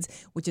kids,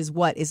 which is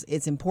what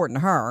it's important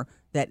to her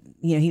that,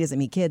 he doesn't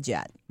meet kids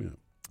yet. Yeah.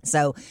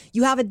 So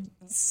you have a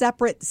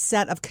separate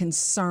set of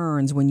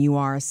concerns when you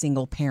are a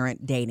single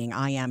parent dating,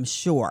 I am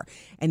sure.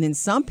 And then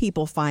some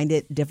people find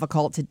it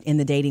difficult in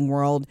the dating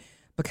world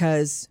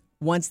because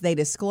once they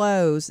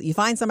disclose, you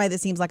find somebody that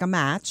seems like a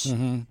match,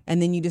 and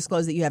then you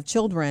disclose that you have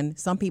children.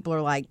 Some people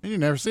are like, And you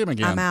never see them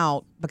again. I'm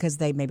out because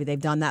maybe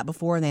they've done that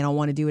before and they don't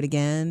want to do it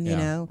again, you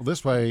know? Well,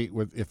 this way,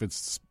 if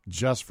it's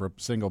just for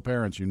single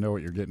parents, you know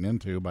what you're getting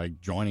into by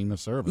joining the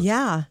service.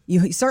 Yeah,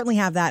 you certainly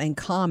have that in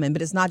common,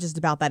 but it's not just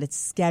about that.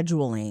 It's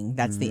scheduling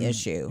that's the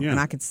issue, Yeah. and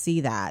I could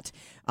see that.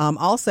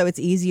 Also, it's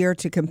easier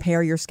to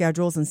compare your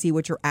schedules and see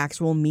what your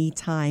actual me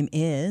time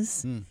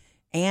is.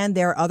 And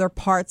there are other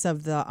parts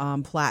of the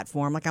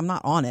platform, like I'm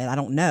not on it, I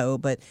don't know,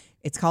 but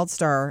it's called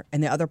Stir,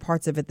 and there are other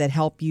parts of it that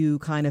help you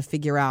kind of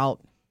figure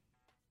out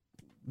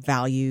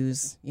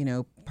values,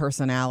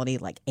 personality,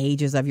 like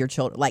ages of your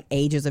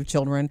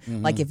children,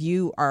 Like if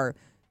you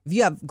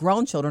have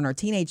grown children or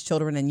teenage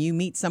children and you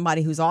meet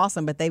somebody who's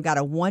awesome, but they've got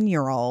a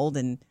 1-year-old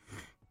and,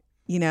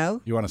 You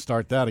want to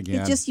start that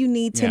again. you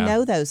need to Yeah.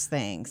 know those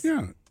things.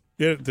 Yeah.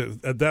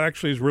 That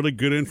actually is really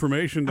good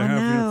information to I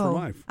have know. for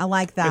life. I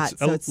like that.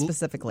 It's a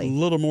specifically.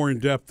 little more in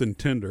depth than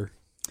Tinder.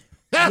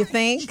 You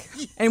think?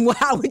 And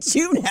how would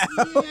you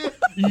know?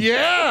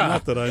 Yeah.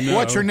 Not that I know.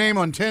 What's your name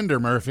on Tinder,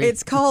 Murphy?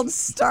 It's called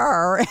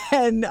Star,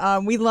 and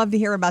we'd love to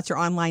hear about your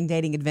online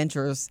dating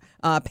adventures,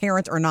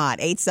 parent or not.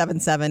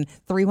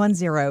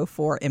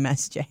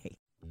 877-310-4MSJ.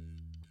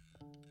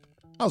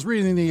 I was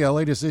reading the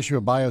latest issue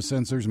of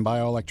Biosensors and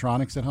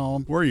Bioelectronics at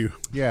home. Were you?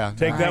 Yeah.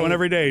 Take that one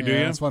every day, do you?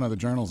 It's one of the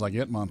journals I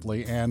get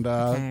monthly. And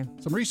Okay.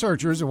 some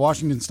researchers at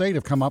Washington State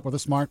have come up with a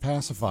smart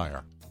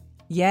pacifier.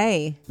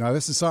 Yay. Now,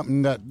 this is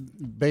something that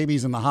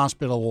babies in the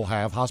hospital will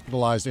have,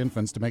 hospitalized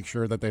infants, to make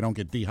sure that they don't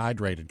get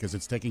dehydrated because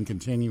it's taking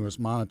continuous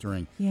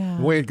monitoring. Yeah.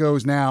 The way it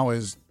goes now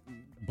is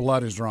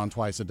blood is drawn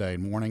twice a day,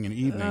 morning and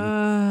evening.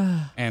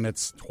 And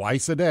it's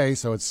twice a day,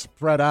 so it's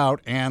spread out,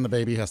 and the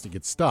baby has to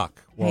get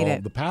stuck. Hate Well,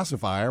 it. the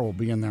pacifier will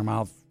be in their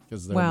mouth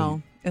because they'll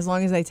Well, as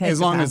long as they take as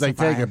long as they take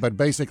pacifier. it, but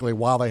basically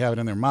while they have it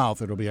in their mouth,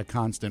 it'll be a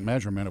constant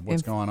measurement of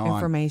what's going on.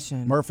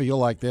 Information. Murphy, you'll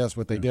like this.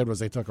 What they did was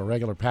they took a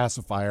regular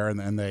pacifier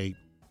and they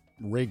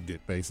rigged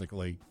it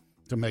basically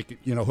to make it,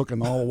 hooking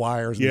the whole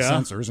wires and Yeah. the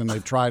sensors, and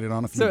they've tried it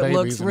on a few So it babies,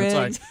 looks and it's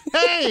rigged.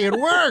 like, hey, it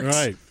works.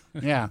 Right.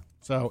 Yeah.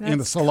 So in the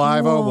That's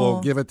saliva, cool.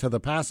 we'll give it to the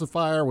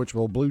pacifier, which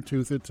will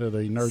Bluetooth it to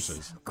the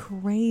nurses.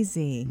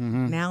 Crazy.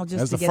 Now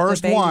just As to the get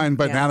first baby- one,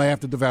 but yeah. now they have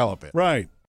to develop it. Right.